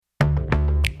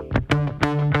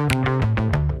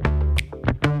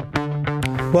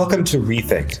Welcome to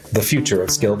Rethink, the future of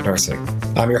skilled nursing.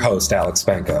 I'm your host, Alex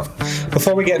Spanko.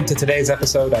 Before we get into today's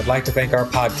episode, I'd like to thank our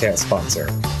podcast sponsor,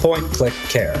 Point Click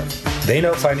Care. They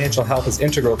know financial health is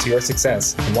integral to your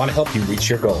success and want to help you reach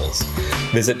your goals.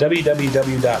 Visit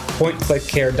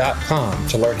www.pointclickcare.com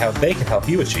to learn how they can help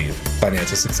you achieve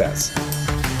financial success.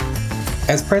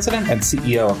 As president and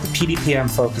CEO of the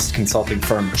PDPM-focused consulting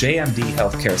firm JMD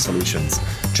Healthcare Solutions,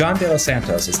 John De Los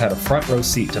Santos has had a front-row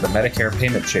seat to the Medicare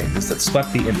payment changes that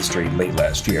swept the industry late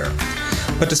last year.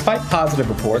 But despite positive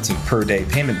reports of per-day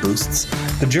payment boosts,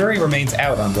 the jury remains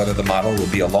out on whether the model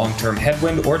will be a long-term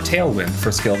headwind or tailwind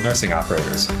for skilled nursing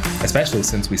operators, especially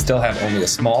since we still have only a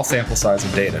small sample size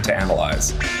of data to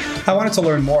analyze. I wanted to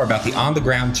learn more about the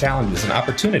on-the-ground challenges and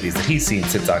opportunities that he's seen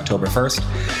since October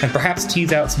 1st, and perhaps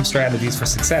tease out some strategies for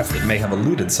success that may have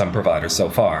eluded some providers so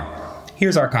far.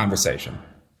 Here's our conversation.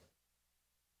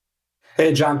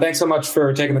 Hey, John, thanks so much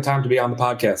for taking the time to be on the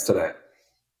podcast today.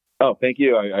 Oh, thank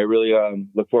you. I really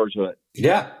look forward to it.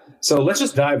 Yeah. So let's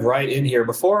just dive right in here.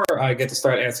 Before I get to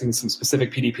start asking some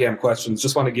specific PDPM questions,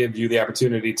 just want to give you the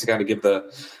opportunity to kind of give the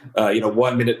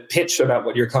 1-minute pitch about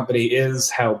what your company is,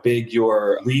 how big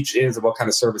your reach is, and what kind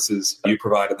of services you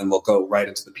provide, and then we'll go right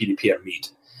into the PDPM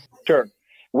meat. Sure.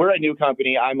 We're a new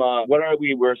company.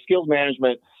 We're a skills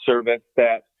management service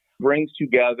that brings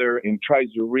together and tries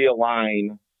to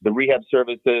realign the rehab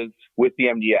services with the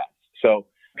MDS. So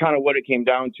kind of what it came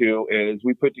down to is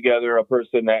we put together a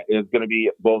person that is going to be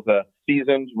both a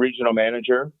seasoned regional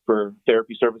manager for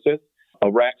therapy services, a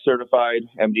RAC certified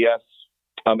MDS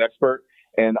expert,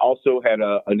 and also had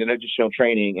an additional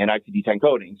training in ICD-10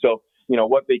 coding. So,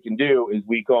 what they can do is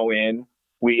we go in,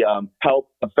 we help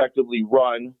effectively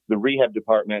run the rehab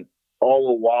department,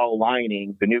 all while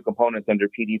aligning the new components under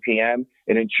PDPM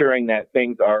and ensuring that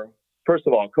things are, first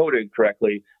of all, coded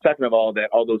correctly. Second of all, that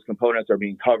all those components are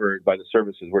being covered by the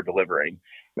services we're delivering.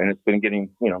 And it's been getting,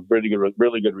 really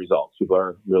good results. People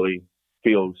are really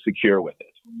feel secure with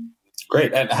it.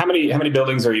 Great. And how many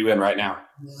buildings are you in right now?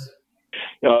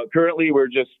 Currently, we're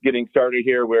just getting started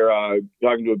here. We're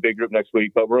talking to a big group next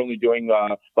week, but we're only doing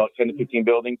about 10 to 15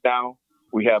 buildings now.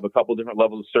 We have a couple different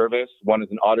levels of service. One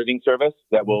is an auditing service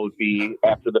that will be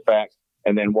after the fact.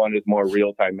 And then one is more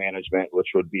real-time management,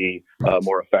 which would be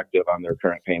more effective on their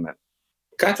current payment.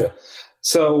 Gotcha.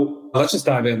 So let's just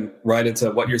dive in right into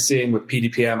what you're seeing with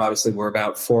PDPM. Obviously, we're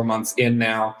about 4 months in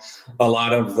now. A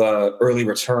lot of the early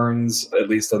returns, at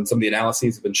least on some of the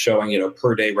analyses, have been showing,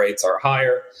 per-day rates are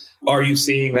higher. Are you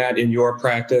seeing that in your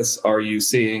practice?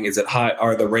 Is it high?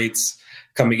 Are the rates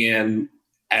coming in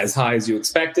as high as you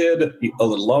expected, a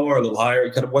little lower, a little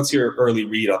higher? What's your early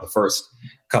read on the first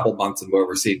couple months and where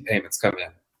we're seeing payments come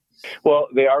in? Well,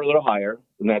 they are a little higher,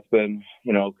 and that's been,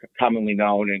 commonly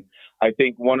known. And I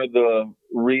think one of the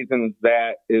reasons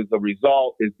that is a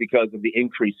result is because of the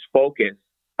increased focus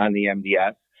on the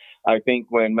MDS. I think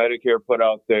when Medicare put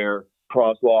out their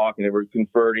crosswalk and they were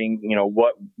converting,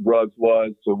 what RUGs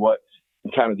was to what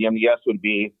kind of the MDS would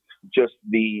be, just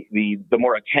the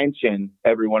more attention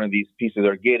every one of these pieces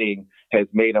are getting has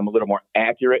made them a little more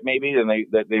accurate maybe than they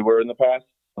were in the past.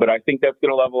 But I think that's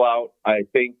going to level out. I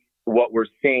think what we're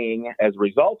seeing as a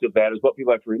result of that is what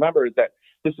people have to remember is that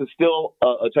this is still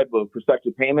a type of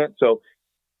prospective payment. So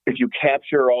if you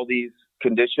capture all these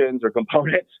conditions or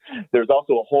components, there's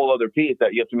also a whole other piece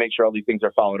that you have to make sure all these things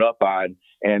are followed up on.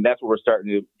 And that's what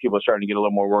people are starting to get a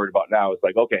little more worried about now. It's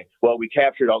like, okay, well, we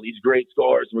captured all these great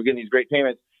scores and we're getting these great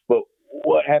payments, but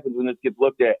what happens when this gets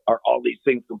looked at? Are all these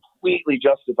things completely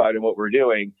justified in what we're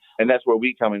doing? And that's where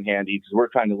we come in handy because we're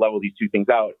trying to level these two things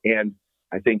out. And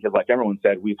I think, like everyone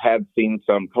said, we've seen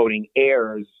some coding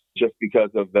errors just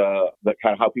because of the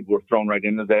kind of how people were thrown right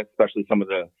into this, especially some of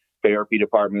the therapy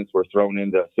departments were thrown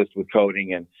in to assist with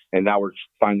coding. And now we're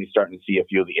finally starting to see a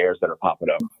few of the errors that are popping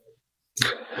up.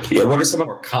 Yeah, what are some of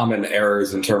our common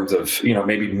errors in terms of,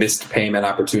 maybe missed payment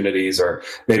opportunities or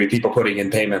maybe people putting in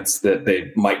payments that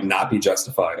they might not be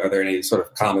justified? Are there any sort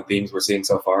of common themes we're seeing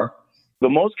so far? The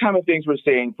most common things we're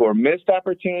seeing for missed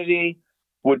opportunity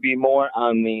would be more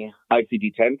on the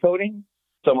ICD-10 coding.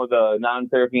 Some of the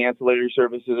non-therapy ancillary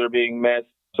services are being missed.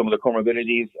 Some of the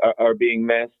comorbidities are being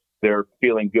missed. They're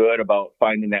feeling good about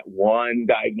finding that one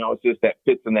diagnosis that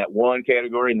fits in that one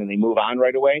category, and then they move on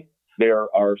right away.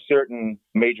 There are certain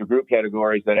major group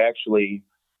categories that actually,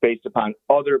 based upon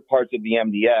other parts of the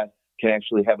MDS, can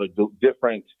actually have a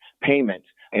different payment.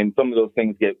 And some of those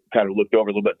things get kind of looked over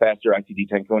a little bit faster.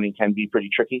 ICD-10 coding can be pretty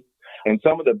tricky. And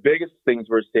some of the biggest things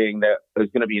we're seeing that is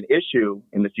going to be an issue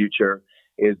in the future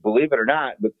is, believe it or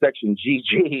not, but Section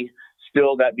GG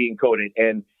still not being coded.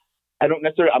 And I don't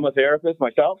necessarily, I'm a therapist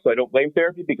myself, so I don't blame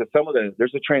therapy because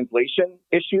there's a translation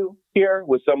issue here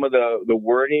with some of the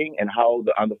wording and how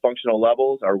on the functional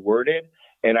levels are worded.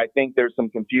 And I think there's some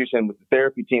confusion with the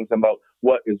therapy teams about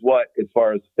what is what as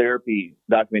far as therapy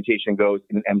documentation goes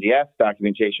and MDS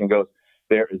documentation goes.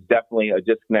 There is definitely a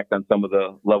disconnect on some of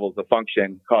the levels of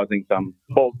function, causing some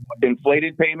both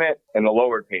inflated payment and a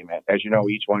lowered payment. As you know,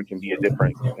 each one can be a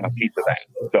different piece of that.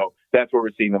 So that's where we're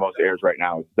seeing the most errors right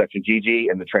now, section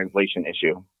GG and the translation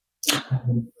issue.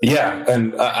 Yeah,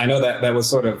 and I know that was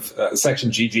sort of section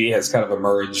GG has kind of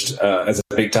emerged as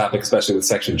a big topic, especially with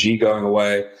section G going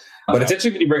away. But it's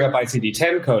interesting that you bring up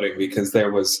ICD-10 coding because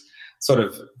there was sort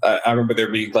of, I remember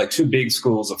there being like two big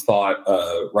schools of thought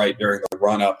right during the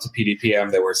run up to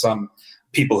PDPM. There were some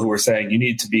people who were saying you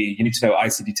need to know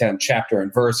ICD-10 chapter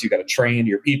and verse. You got to train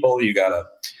your people. You got to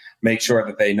make sure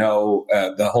that they know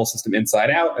the whole system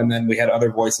inside out. And then we had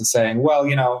other voices saying, well,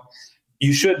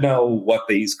 you should know what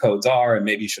these codes are, and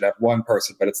maybe you should have one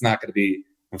person, but it's not going to be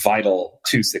vital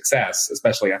to success.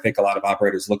 Especially, I think a lot of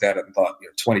operators looked at it and thought,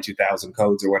 22,000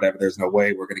 codes or whatever, there's no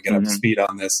way we're going to get up to speed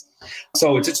on this.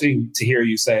 So it's interesting to hear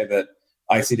you say that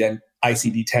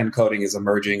ICD-10 coding is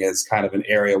emerging as kind of an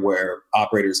area where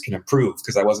operators can improve,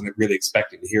 because I wasn't really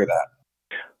expecting to hear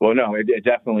that. Well, no, it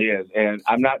definitely is. And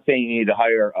I'm not saying you need to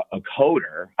hire a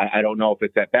coder. I don't know if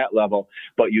it's at that level,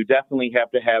 but you definitely have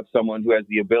to have someone who has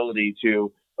the ability to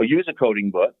use a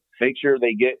coding book, make sure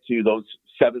they get to those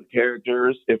 7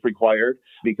 characters if required,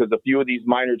 because a few of these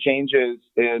minor changes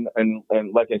and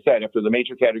like I said, after the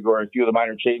major category, a few of the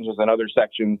minor changes in other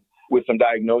sections with some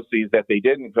diagnoses that they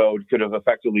didn't code could have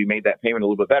effectively made that payment a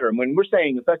little bit better. And when we're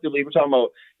saying effectively, we're talking about,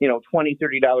 $20,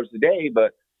 $30 a day,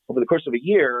 but over the course of a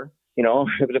year,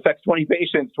 if it affects 20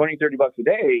 patients, $20, $30 a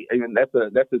day, I mean, that's a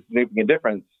significant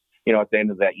difference, at the end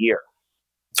of that year.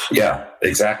 Yeah,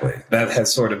 exactly. That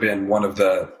has sort of been one of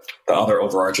the other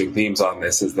overarching themes on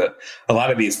this, is that a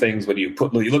lot of these things, when you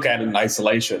look at it in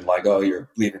isolation, like, oh, you're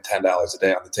leaving $10 a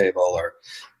day on the table, or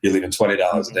you're leaving $20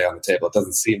 a day on the table, it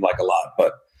doesn't seem like a lot.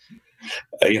 But,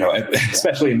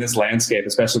 especially in this landscape,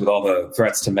 especially with all the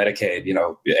threats to Medicaid,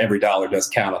 every dollar does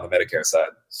count on the Medicare side.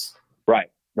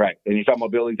 Right. And you're talking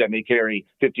about buildings that may carry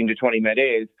 15 to 20 med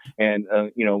A's, and,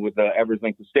 with the average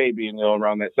length of stay being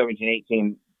around that 17,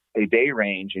 18 a day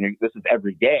range, and this is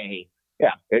every day.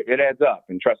 Yeah, it adds up.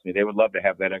 And trust me, they would love to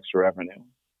have that extra revenue,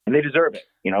 and they deserve it.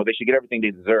 They should get everything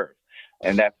they deserve.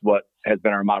 And that's what has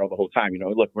been our model the whole time.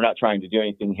 Look, we're not trying to do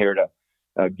anything here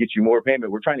to get you more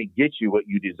payment. We're trying to get you what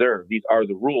you deserve. These are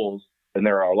the rules, and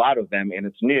there are a lot of them, and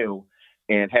it's new.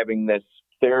 And having this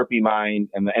therapy mind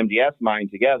and the MDS mind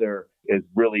together is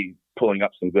really pulling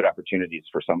up some good opportunities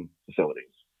for some facilities.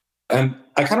 And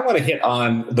I kind of want to hit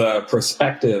on the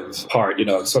perspective part,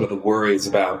 sort of the worries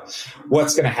about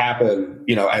what's going to happen,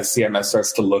 as CMS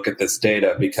starts to look at this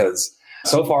data, because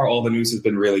so far all the news has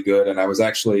been really good. And I was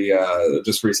actually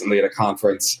just recently at a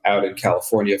conference out in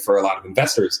California for a lot of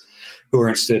investors who are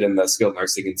interested in the skilled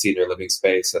nursing and senior living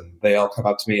space. And they all come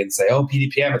up to me and say, oh,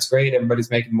 PDPM, it's great. Everybody's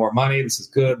making more money. This is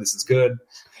good. This is good.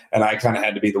 And I kind of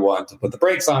had to be the one to put the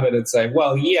brakes on it and say,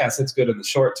 well, yes, it's good in the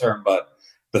short term, but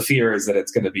the fear is that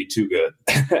it's going to be too good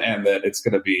and that it's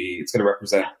going to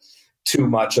represent too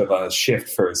much of a shift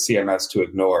for CMS to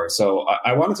ignore. So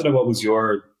I wanted to know what was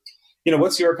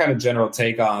what's your kind of general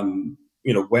take on,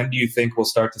 when do you think we'll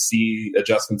start to see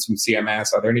adjustments from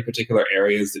CMS? Are there any particular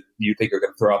areas that you think are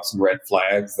going to throw up some red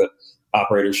flags that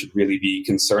operators should really be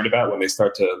concerned about when they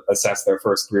start to assess their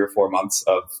first 3 or 4 months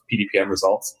of PDPM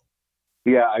results?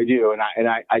 Yeah, I do. And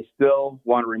I still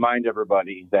want to remind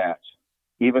everybody that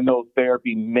even though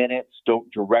therapy minutes don't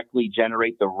directly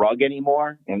generate the RUG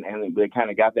anymore, and they kind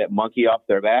of got that monkey off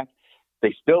their back,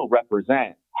 they still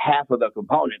represent half of the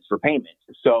components for payment.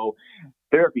 So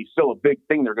therapy is still a big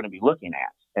thing they're going to be looking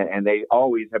at. And they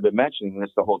always have been mentioning this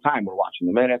the whole time. We're watching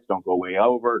the minutes. Don't go way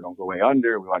over. Don't go way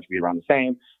under. We want you to be around the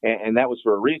same. And that was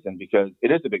for a reason, because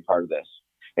it is a big part of this.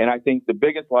 And I think the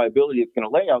biggest liability it's going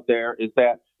to lay out there is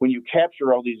that when you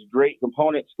capture all these great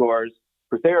component scores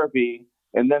for therapy,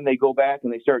 and then they go back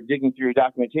and they start digging through your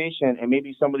documentation, and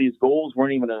maybe some of these goals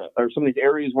weren't even, or some of these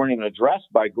areas weren't even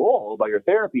addressed by your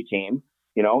therapy team,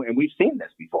 and we've seen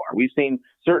this before. We've seen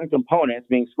certain components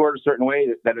being scored a certain way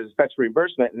that it affects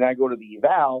reimbursement, and I go to the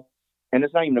eval, and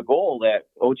it's not even a goal that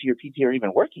OT or PT are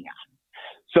even working on.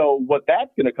 So what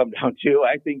that's going to come down to,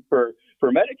 I think for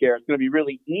Medicare, it's going to be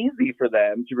really easy for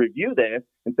them to review this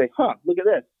and say, look at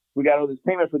this. We got all this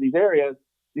payment for these areas.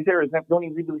 These areas don't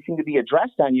even really seem to be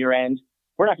addressed on your end.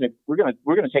 We're going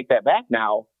to take that back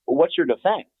now. But what's your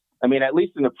defense? I mean, at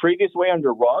least in the previous way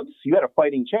under RUGs, you had a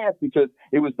fighting chance because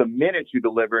it was the minutes you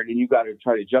delivered and you got to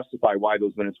try to justify why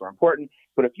those minutes were important.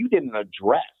 But if you didn't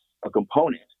address a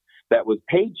component that was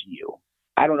paid to you,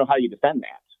 I don't know how you defend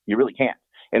that. You really can't.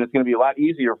 And it's going to be a lot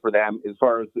easier for them as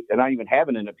far as not even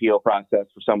having an appeal process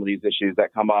for some of these issues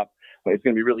that come up. But it's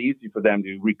going to be really easy for them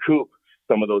to recoup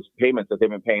some of those payments that they've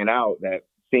been paying out that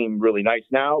seem really nice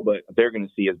now, but they're going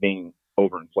to see as being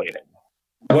overinflated.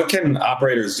 What can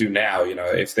operators do now,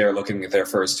 if they're looking at their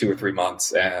first 2 or 3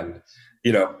 months and,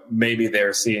 maybe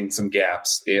they're seeing some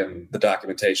gaps in the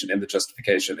documentation, in the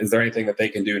justification? Is there anything that they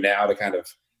can do now to kind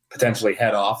of potentially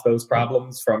head off those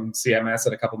problems from CMS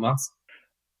in a couple months?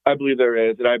 I believe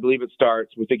there is, and I believe it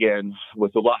starts with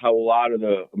how a lot of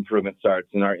the improvement starts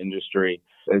in our industry,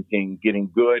 is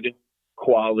getting good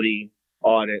quality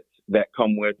audits that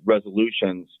come with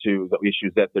resolutions to the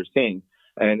issues that they're seeing.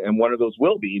 And one of those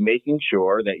will be making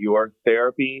sure that your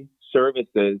therapy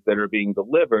services that are being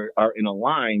delivered are in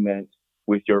alignment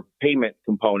with your payment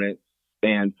components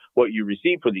and what you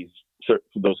receive for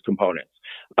those components.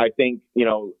 I think,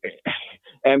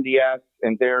 MDS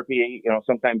and therapy,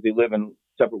 sometimes they live in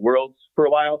separate worlds for a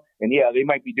while. And yeah, they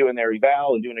might be doing their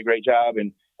eval and doing a great job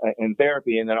in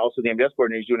therapy. And then also the MDS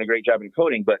coordinator is doing a great job in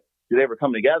coding. But do they ever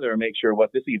come together and make sure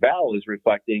what this eval is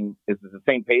reflecting is the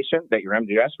same patient that your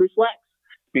MDS reflects?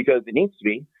 Because it needs to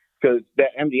be, because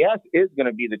that MDS is going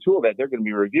to be the tool that they're going to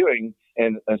be reviewing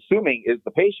and assuming is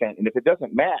the patient. And if it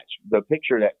doesn't match the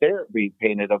picture that therapy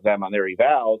painted of them on their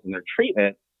evals and their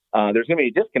treatment, there's going to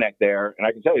be a disconnect there. And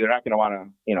I can tell you, they're not going to want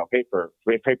to, pay for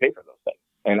those things.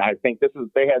 And I think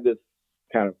they had this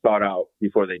kind of thought out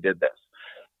before they did this.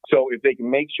 So if they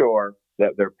can make sure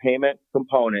that their payment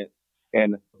components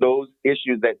and those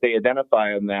issues that they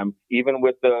identify on them, even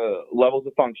with the levels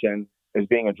of function, is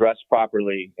being addressed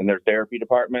properly in their therapy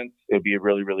departments, it would be a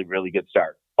really, really, really good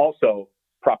start. Also,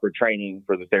 proper training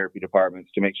for the therapy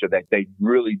departments to make sure that they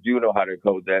really do know how to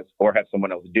code this or have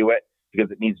someone else do it,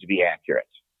 because it needs to be accurate.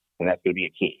 And that's going to be a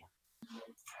key.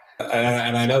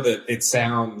 And I know that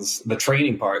the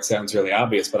training part sounds really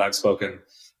obvious, but I've spoken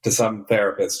to some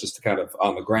therapists just to kind of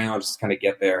on the ground, just to kind of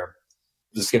get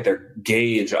their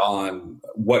gauge on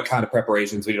what kind of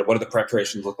preparations we did, what do the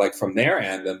preparations look like from their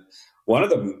end. And one of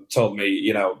them told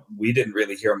me, we didn't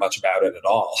really hear much about it at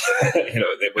all.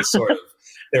 It was sort of,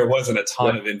 there wasn't a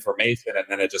ton of information, and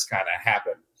then it just kind of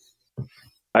happened.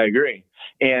 I agree.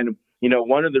 And,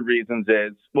 one of the reasons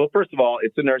is, well, first of all,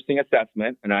 it's a nursing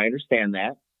assessment, and I understand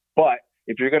that. But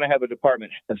if you're going to have a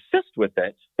department assist with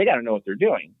it, they got to know what they're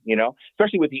doing,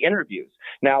 especially with the interviews.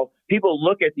 Now, people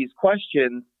look at these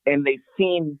questions and they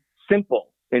seem simple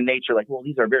in nature, like, well,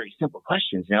 these are very simple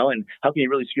questions, and how can you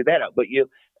really screw that up? But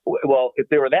if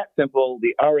they were that simple,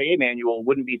 the RAA manual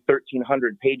wouldn't be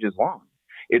 1,300 pages long.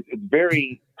 It's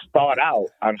very thought out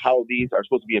on how these are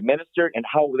supposed to be administered and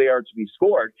how they are to be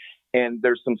scored. And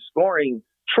there's some scoring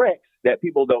tricks that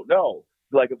people don't know.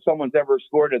 Like if someone's ever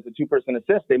scored as a 2-person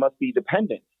assist, they must be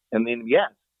dependent. And then, yes,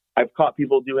 I've caught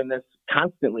people doing this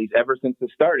constantly ever since the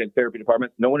start in therapy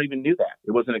departments. No one even knew that.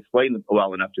 It wasn't explained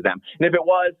well enough to them. And if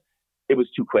it was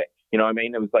too quick. It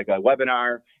was like a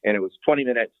webinar and it was 20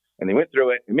 minutes and they went through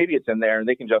it, and maybe it's in there and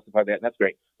they can justify that, and that's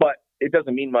great. But it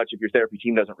doesn't mean much if your therapy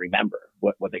team doesn't remember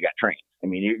what they got trained. I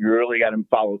mean, you really got to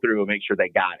follow through and make sure they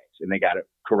got it and they got it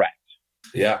correct.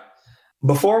 Yeah.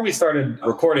 Before we started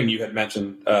recording, you had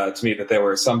mentioned to me that there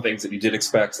were some things that you did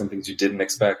expect, some things you didn't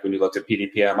expect when you looked at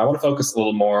PDPM. I want to focus a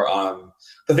little more on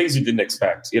the things you didn't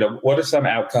expect. What are some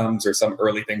outcomes or some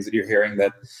early things that you're hearing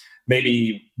that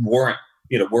maybe weren't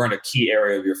a key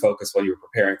area of your focus while you were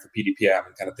preparing for PDPM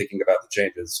and kind of thinking about the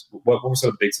changes? What were some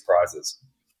of the big surprises?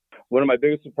 One of my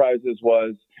biggest surprises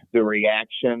was the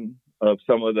reaction of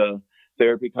some of the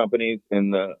therapy companies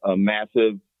and the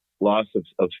massive loss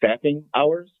of staffing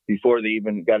hours before they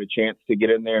even got a chance to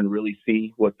get in there and really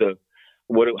see how it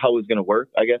was going to work,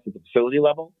 I guess, at the facility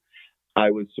level. I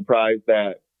was surprised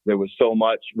that there was so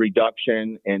much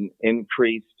reduction and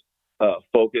increased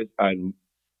focus on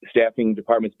staffing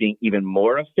departments being even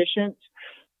more efficient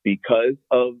because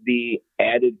of the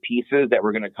added pieces that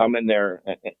were going to come in there,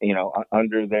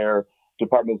 under their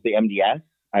department with the MDS.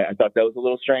 I thought that was a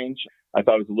little strange. I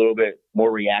thought it was a little bit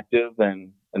more reactive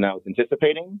than I was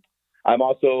anticipating. I'm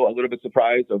also a little bit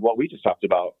surprised of what we just talked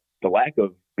about, the lack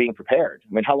of being prepared.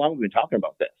 I mean, how long have we been talking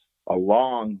about this? A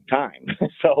long time.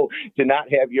 So to not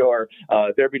have your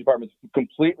therapy departments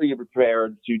completely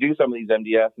prepared to do some of these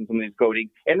MDS and some of these coding,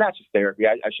 and not just therapy.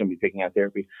 I shouldn't be picking out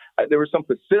therapy. There were some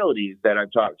facilities that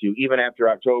I've talked to, even after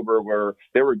October, where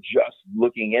they were just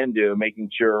looking into making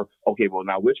sure, okay, well,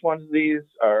 now which ones of these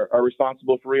are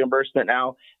responsible for reimbursement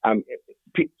now?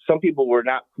 some people were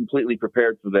not completely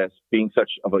prepared for this being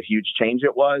such of a huge change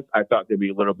it was. I thought there'd be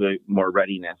a little bit more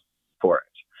readiness for it.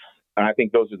 And I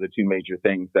think those are the two major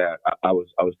things that I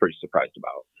was pretty surprised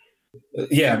about.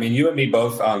 Yeah, I mean, you and me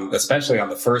both, especially on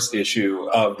the first issue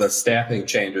of the staffing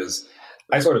changes,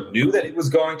 I sort of knew that it was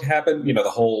going to happen. The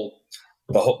whole,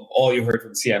 all you heard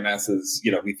from CMS is,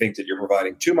 we think that you're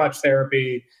providing too much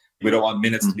therapy. We don't want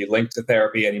minutes to be linked to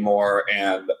therapy anymore.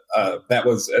 And that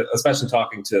was, especially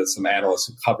talking to some analysts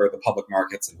who cover the public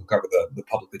markets and who cover the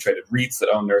publicly traded REITs that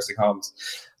own nursing homes,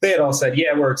 they had all said,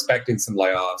 yeah, we're expecting some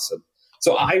layoffs. And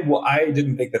so I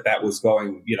didn't think that was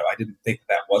going, I didn't think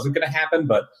that wasn't going to happen,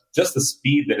 but just the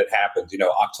speed that it happened,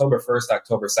 October 1st,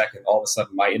 October 2nd, all of a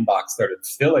sudden my inbox started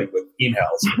filling with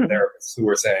emails from therapists who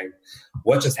were saying,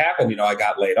 what just happened? I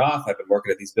got laid off. I've been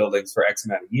working at these buildings for X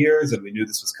amount of years and we knew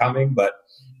this was coming, but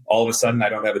all of a sudden I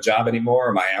don't have a job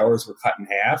anymore. My hours were cut in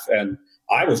half. And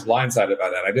I was blindsided by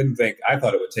that. I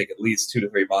thought it would take at least 2 to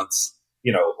 3 months,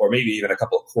 or maybe even a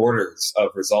couple of quarters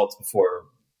of results before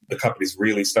the companies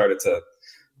really started to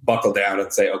buckle down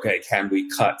and say, okay, can we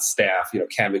cut staff?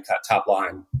 Can we cut top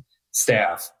line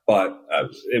staff? But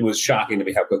it was shocking to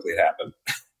me how quickly it happened.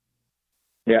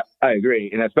 Yeah, I agree.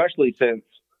 And especially since,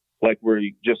 like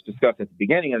we just discussed at the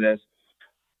beginning of this,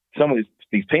 some of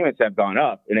these payments have gone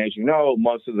up. And as you know,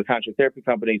 most of the contract therapy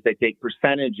companies, they take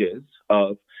percentages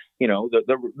of,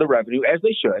 the revenue, as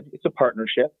they should. It's a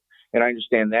partnership. And I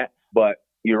understand that. But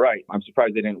you're right. I'm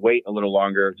surprised they didn't wait a little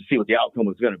longer to see what the outcome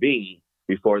was going to be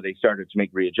before they started to make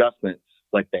readjustments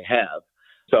like they have.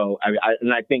 So,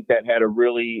 I think that had a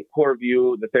really poor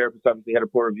view. The therapists obviously had a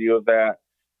poor view of that.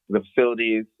 The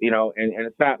facilities, and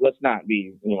it's not, let's not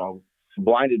be,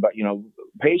 blinded by,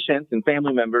 patients and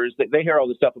family members, they hear all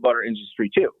this stuff about our industry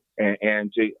too.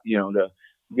 And to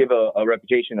give a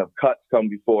reputation of cuts come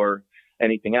before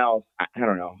anything else, I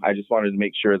don't know. I just wanted to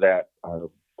make sure that our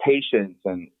patients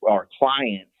and our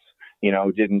clients,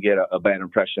 didn't get a bad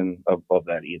impression of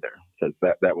that either, because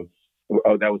that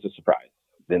was a surprise.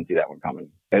 Didn't see that one coming,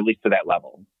 at least to that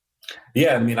level.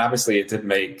 Yeah, I mean, obviously it did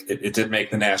make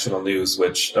the national news,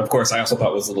 which of course I also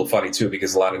thought was a little funny too,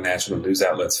 because a lot of national news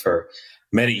outlets for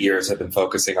many years have been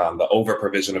focusing on the over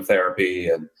provision of therapy,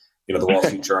 and the Wall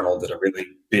Street Journal did a really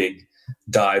big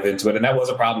dive into it, and that was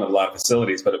a problem in a lot of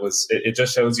facilities. But it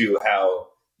just shows you how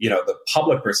the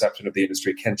public perception of the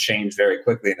industry can change very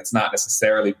quickly, and it's not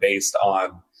necessarily based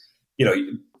on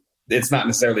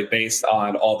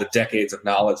all the decades of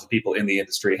knowledge that people in the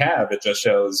industry have. It just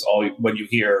shows when you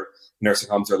hear nursing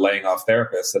homes are laying off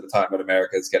therapists at a time when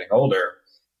America is getting older,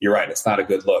 you're right, it's not a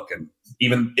good look. And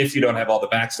even if you don't have all the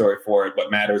backstory for it, what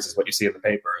matters is what you see in the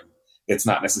paper. And it's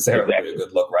not necessarily a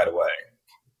good look right away.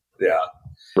 Yeah.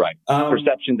 Right.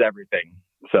 Perception's everything.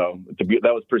 So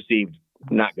that was perceived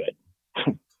not good.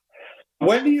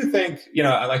 When do you think,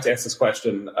 I like to ask this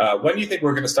question, when do you think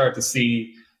we're going to start to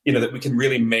see that we can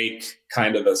really make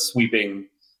kind of a sweeping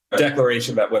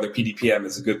declaration about whether PDPM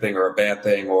is a good thing or a bad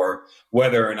thing, or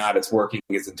whether or not it's working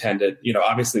as intended?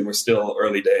 Obviously we're still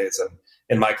early days, and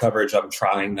in my coverage, I'm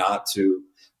trying not to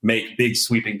make big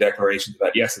sweeping declarations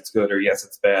about yes, it's good or yes,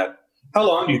 it's bad. How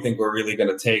long do you think we're really going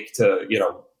to take to,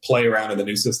 play around in the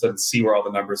new system, see where all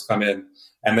the numbers come in,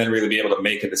 and then really be able to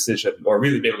make a decision, or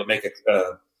really be able to make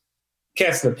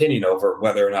cast an opinion over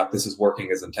whether or not this is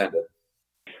working as intended?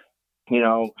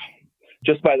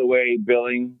 Just by the way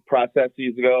billing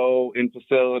processes go in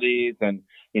facilities, and,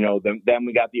 then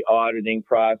we got the auditing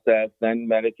process, then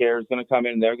Medicare is going to come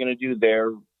in, they're going to do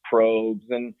their probes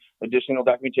and additional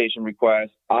documentation requests.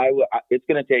 It's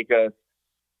going to take us,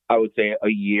 I would say, a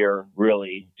year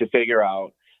really to figure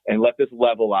out and let this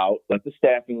level out, let the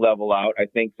staffing level out. I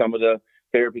think some of the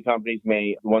therapy companies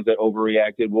the ones that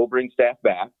overreacted, will bring staff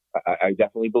back. I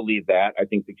definitely believe that. I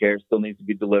think the care still needs to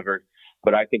be delivered,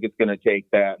 but I think it's going to take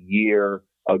that year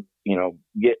of,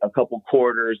 get a couple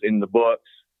quarters in the books,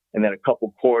 and then a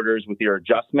couple quarters with your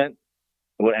adjustment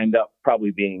will end up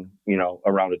probably being,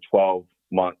 around a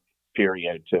 12-month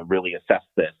period to really assess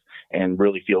this and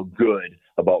really feel good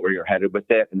about where you're headed with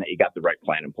it, and that you got the right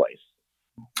plan in place.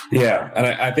 Yeah. And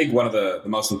I think one of the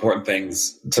most important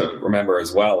things to remember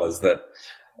as well is that,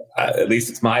 at least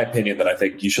it's my opinion, that I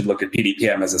think you should look at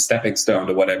PDPM as a stepping stone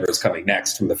to whatever is coming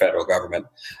next from the federal government,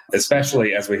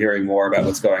 especially as we're hearing more about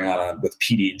what's going on with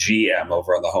PDGM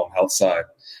over on the home health side.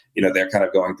 They're kind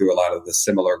of going through a lot of the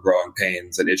similar growing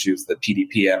pains and issues that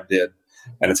PDPM did.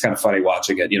 And it's kind of funny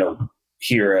watching it,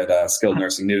 here at Skilled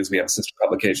Nursing News, we have a sister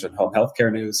publication, Home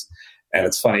Healthcare News. And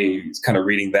it's funny kind of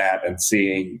reading that and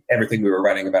seeing everything we were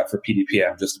writing about for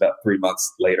PDPM just about 3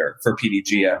 months later for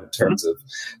PDGM in terms of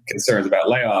concerns about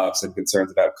layoffs and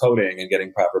concerns about coding and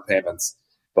getting proper payments.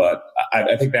 But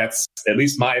I think that's, at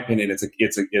least my opinion,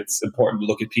 it's important to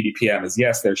look at PDPM as,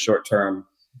 yes, there's short-term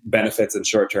benefits and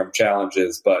short-term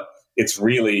challenges, but you should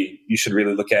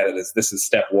really look at it as this is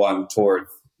step one toward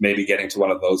maybe getting to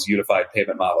one of those unified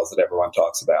payment models that everyone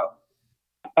talks about.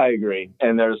 I agree.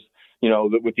 And there's,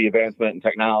 with the advancement in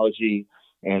technology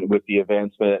and with the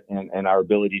advancement and our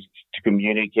ability to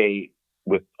communicate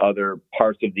with other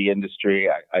parts of the industry,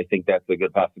 I think that's a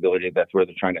good possibility. That's where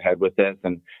they're trying to head with this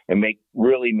and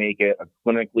really make it a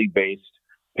clinically based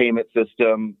payment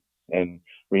system and,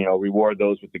 reward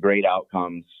those with the great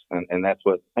outcomes. And that's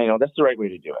what, that's the right way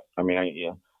to do it. I mean,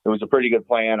 it was a pretty good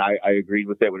plan. I agreed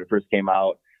with it when it first came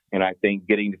out. And I think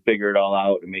getting to figure it all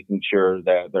out and making sure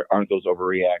that there aren't those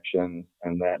overreactions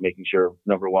and that making sure,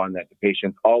 number one, that the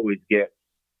patients always get,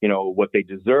 what they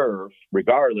deserve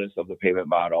regardless of the payment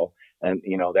model. And,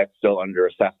 that's still under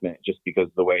assessment just because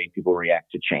of the way people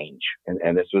react to change.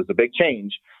 And this was a big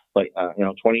change. Like,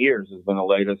 20 years has been the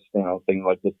latest, thing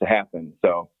like this to happen.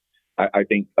 So I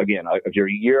think, again, if you're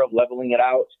a year of leveling it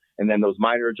out and then those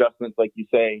minor adjustments, like you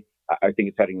say, I think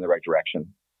it's heading in the right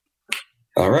direction.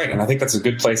 All right. And I think that's a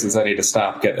good place as any to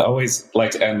stop. Always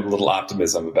like to end with a little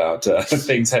optimism about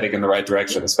things heading in the right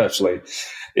direction, especially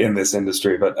in this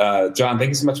industry. But John, thank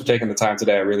you so much for taking the time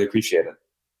today. I really appreciate it.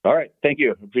 All right. Thank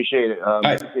you. Appreciate it.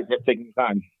 Right. Taking the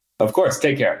time. Of course.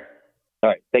 Take care. All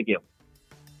right. Thank you.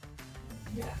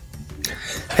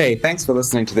 Hey, thanks for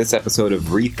listening to this episode of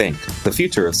Rethink, the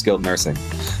future of skilled nursing.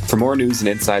 For more news and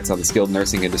insights on the skilled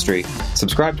nursing industry,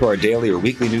 subscribe to our daily or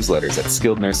weekly newsletters at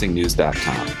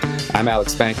skillednursingnews.com. I'm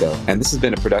Alex Banco, and this has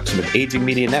been a production of Aging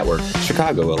Media Network,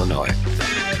 Chicago, Illinois.